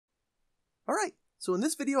Alright, so in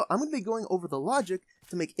this video I'm going to be going over the logic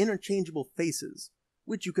to make interchangeable faces,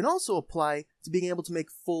 which you can also apply to being able to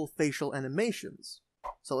make full facial animations.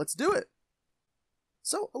 So let's do it!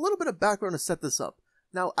 So a little bit of background to set this up.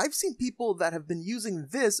 Now I've seen people that have been using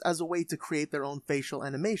this as a way to create their own facial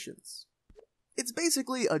animations. It's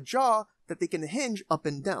basically a jaw that they can hinge up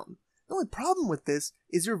and down. The only problem with this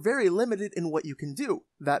is you're very limited in what you can do.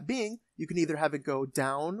 That being, you can either have it go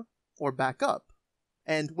down or back up,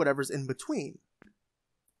 and whatever's in between.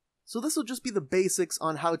 So this will just be the basics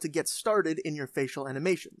on how to get started in your facial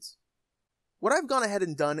animations. What I've gone ahead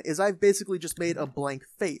and done is I've basically just made a blank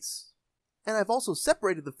face. And I've also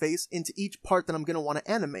separated the face into each part that I'm going to want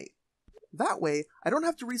to animate. That way, I don't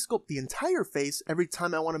have to resculpt the entire face every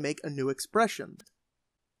time I want to make a new expression.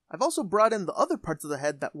 I've also brought in the other parts of the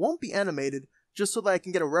head that won't be animated, just so that I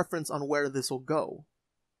can get a reference on where this will go.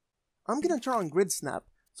 I'm going to turn on grid snap,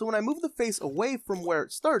 so when I move the face away from where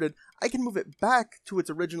it started, I can move it back to its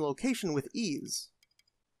original location with ease.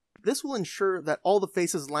 This will ensure that all the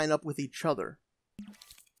faces line up with each other.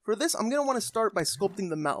 For this, I'm going to want to start by sculpting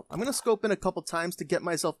the mouth. I'm going to scope in a couple times to get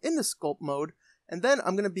myself into sculpt mode, and then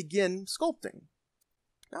I'm going to begin sculpting.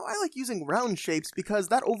 Now I like using round shapes because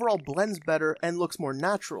that overall blends better and looks more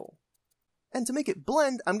natural. And to make it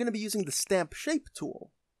blend, I'm going to be using the stamp shape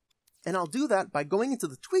tool. And I'll do that by going into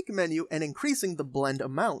the tweak menu and increasing the blend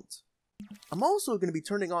amount. I'm also going to be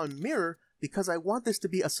turning on mirror because I want this to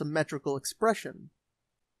be a symmetrical expression.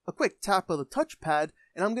 A quick tap of the touchpad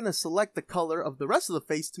and I'm going to select the color of the rest of the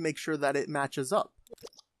face to make sure that it matches up.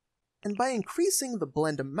 And by increasing the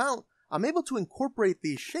blend amount, I'm able to incorporate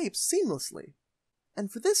these shapes seamlessly.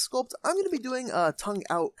 And for this sculpt, I'm going to be doing a tongue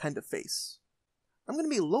out kind of face. I'm going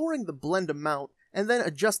to be lowering the blend amount and then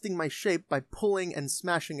adjusting my shape by pulling and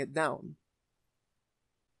smashing it down.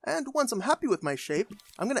 And once I'm happy with my shape,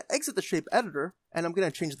 I'm going to exit the shape editor and I'm going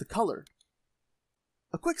to change the color.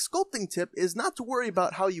 A quick sculpting tip is not to worry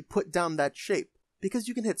about how you put down that shape, because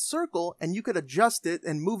you can hit circle and you could adjust it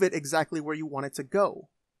and move it exactly where you want it to go.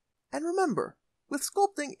 And remember, with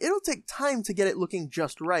sculpting, it'll take time to get it looking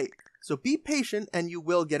just right, so be patient and you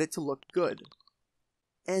will get it to look good.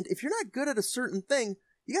 And if you're not good at a certain thing,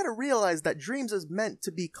 you gotta realize that Dreams is meant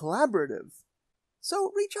to be collaborative.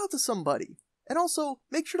 So reach out to somebody, and also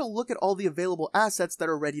make sure to look at all the available assets that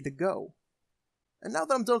are ready to go. And now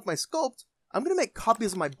that I'm done with my sculpt, I'm gonna make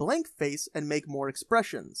copies of my blank face and make more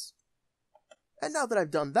expressions. And now that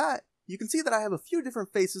I've done that, you can see that I have a few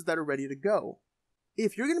different faces that are ready to go.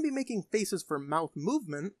 If you're going to be making faces for mouth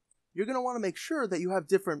movement, you're going to want to make sure that you have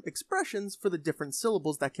different expressions for the different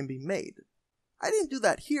syllables that can be made. I didn't do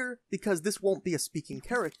that here because this won't be a speaking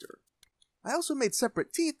character. I also made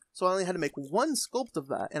separate teeth, so I only had to make one sculpt of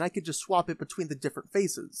that, and I could just swap it between the different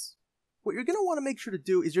faces. What you're going to want to make sure to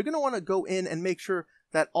do is you're going to want to go in and make sure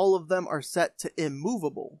that all of them are set to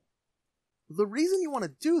immovable. The reason you want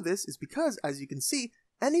to do this is because, as you can see,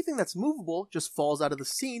 anything that's movable just falls out of the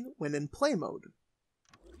scene when in play mode.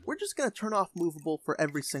 We're just going to turn off movable for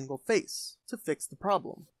every single face to fix the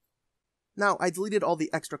problem. Now, I deleted all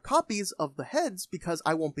the extra copies of the heads because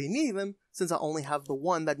I won't be needing them since I only have the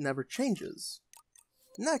one that never changes.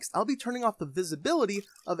 Next, I'll be turning off the visibility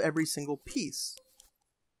of every single piece.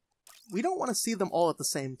 We don't want to see them all at the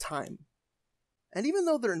same time. And even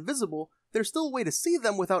though they're invisible, there's still a way to see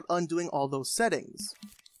them without undoing all those settings.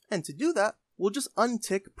 And to do that, we'll just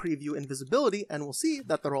untick preview invisibility and we'll see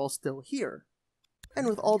that they're all still here. And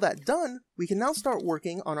with all that done, we can now start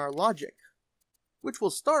working on our logic, which will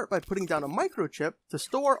start by putting down a microchip to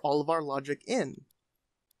store all of our logic in.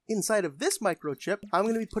 Inside of this microchip, I'm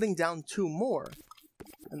going to be putting down two more.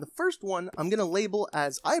 And the first one I'm going to label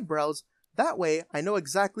as eyebrows, that way I know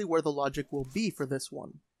exactly where the logic will be for this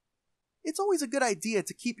one. It's always a good idea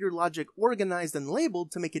to keep your logic organized and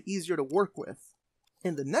labeled to make it easier to work with.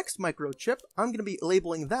 In the next microchip, I'm going to be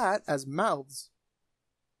labeling that as mouths.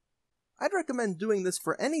 I'd recommend doing this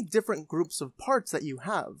for any different groups of parts that you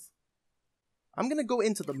have. I'm going to go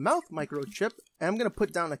into the mouth microchip and I'm going to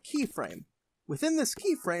put down a keyframe. Within this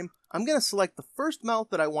keyframe, I'm going to select the first mouth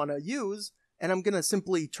that I want to use and I'm going to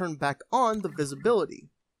simply turn back on the visibility.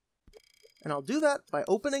 And I'll do that by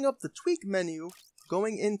opening up the tweak menu,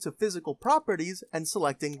 going into physical properties and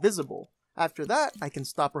selecting visible. After that, I can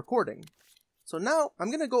stop recording. So now I'm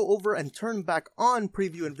going to go over and turn back on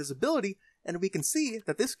preview and visibility and we can see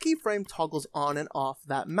that this keyframe toggles on and off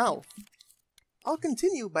that mouth. I'll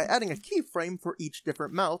continue by adding a keyframe for each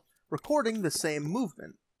different mouth, recording the same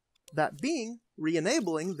movement. That being,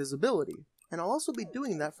 re-enabling visibility. And I'll also be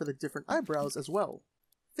doing that for the different eyebrows as well.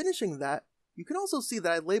 Finishing that, you can also see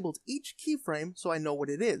that I labeled each keyframe so I know what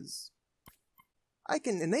it is. I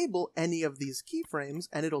can enable any of these keyframes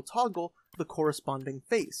and it'll toggle the corresponding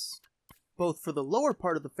face, both for the lower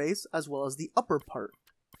part of the face as well as the upper part.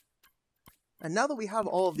 And now that we have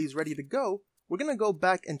all of these ready to go, we're going to go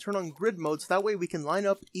back and turn on grid mode so that way we can line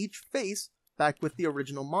up each face back with the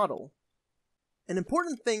original model. An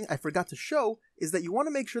important thing I forgot to show is that you want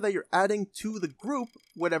to make sure that you're adding to the group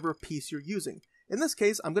whatever piece you're using. In this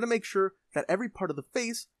case, I'm going to make sure that every part of the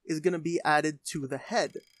face is going to be added to the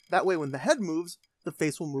head. That way when the head moves, the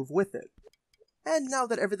face will move with it. And now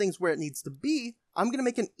that everything's where it needs to be, I'm going to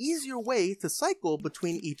make an easier way to cycle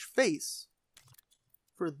between each face.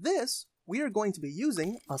 For this, we are going to be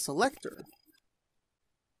using a selector.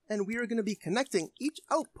 And we are going to be connecting each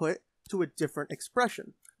output to a different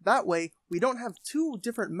expression. That way, we don't have two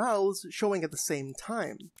different mouths showing at the same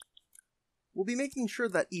time. We'll be making sure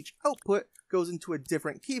that each output goes into a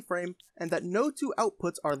different keyframe and that no two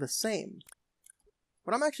outputs are the same.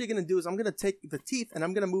 What I'm actually going to do is I'm going to take the teeth and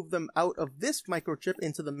I'm going to move them out of this microchip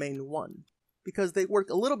into the main one, because they work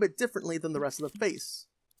a little bit differently than the rest of the face.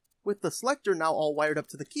 With the selector now all wired up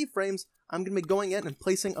to the keyframes, I'm going to be going in and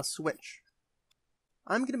placing a switch.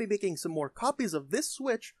 I'm going to be making some more copies of this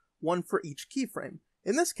switch, one for each keyframe.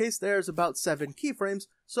 In this case, there's about 7 keyframes,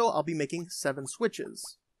 so I'll be making 7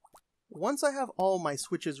 switches. Once I have all my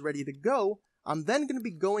switches ready to go, I'm then going to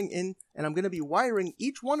be going in and I'm going to be wiring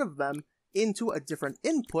each one of them into a different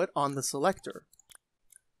input on the selector.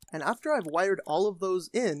 And after I've wired all of those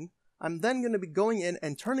in, I'm then going to be going in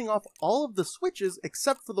and turning off all of the switches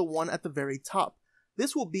except for the one at the very top.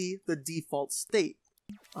 This will be the default state.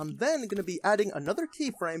 I'm then going to be adding another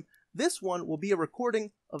keyframe. This one will be a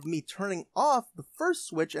recording of me turning off the first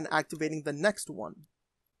switch and activating the next one.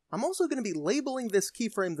 I'm also going to be labeling this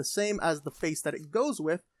keyframe the same as the face that it goes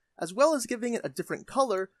with, as well as giving it a different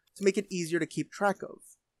color to make it easier to keep track of.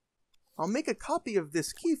 I'll make a copy of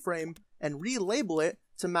this keyframe and relabel it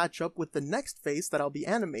to match up with the next face that I'll be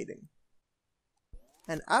animating.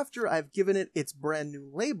 And after I've given it its brand new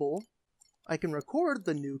label, I can record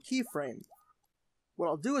the new keyframe. What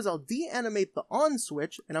I'll do is I'll de-animate the on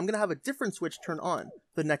switch and I'm going to have a different switch turn on,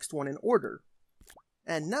 the next one in order.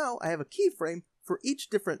 And now I have a keyframe for each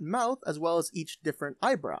different mouth as well as each different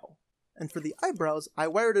eyebrow. And for the eyebrows, I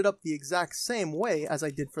wired it up the exact same way as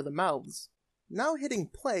I did for the mouths. Now hitting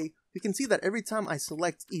play, we can see that every time I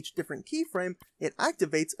select each different keyframe, it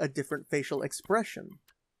activates a different facial expression.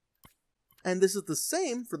 And this is the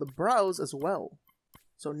same for the brows as well.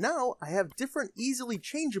 So now I have different easily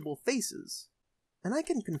changeable faces, and I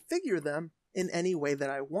can configure them in any way that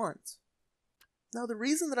I want. Now the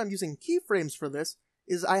reason that I'm using keyframes for this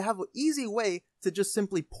is I have an easy way to just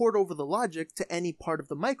simply port over the logic to any part of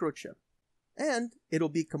the microchip, and it'll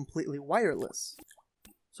be completely wireless.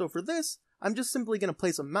 So for this, I'm just simply going to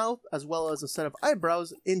place a mouth as well as a set of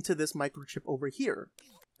eyebrows into this microchip over here.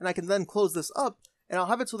 And I can then close this up and I'll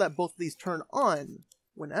have it so that both of these turn on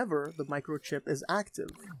whenever the microchip is active.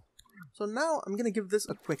 So now I'm going to give this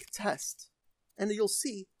a quick test. And you'll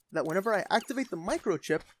see that whenever I activate the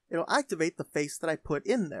microchip, it'll activate the face that I put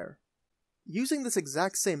in there. Using this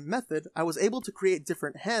exact same method, I was able to create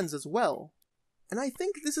different hands as well. And I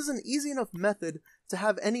think this is an easy enough method to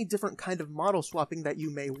have any different kind of model swapping that you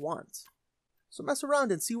may want. So mess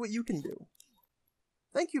around and see what you can do.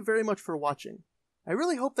 Thank you very much for watching. I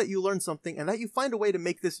really hope that you learned something and that you find a way to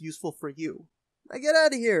make this useful for you. Now get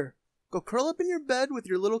out of here! Go curl up in your bed with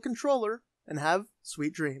your little controller and have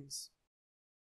sweet dreams.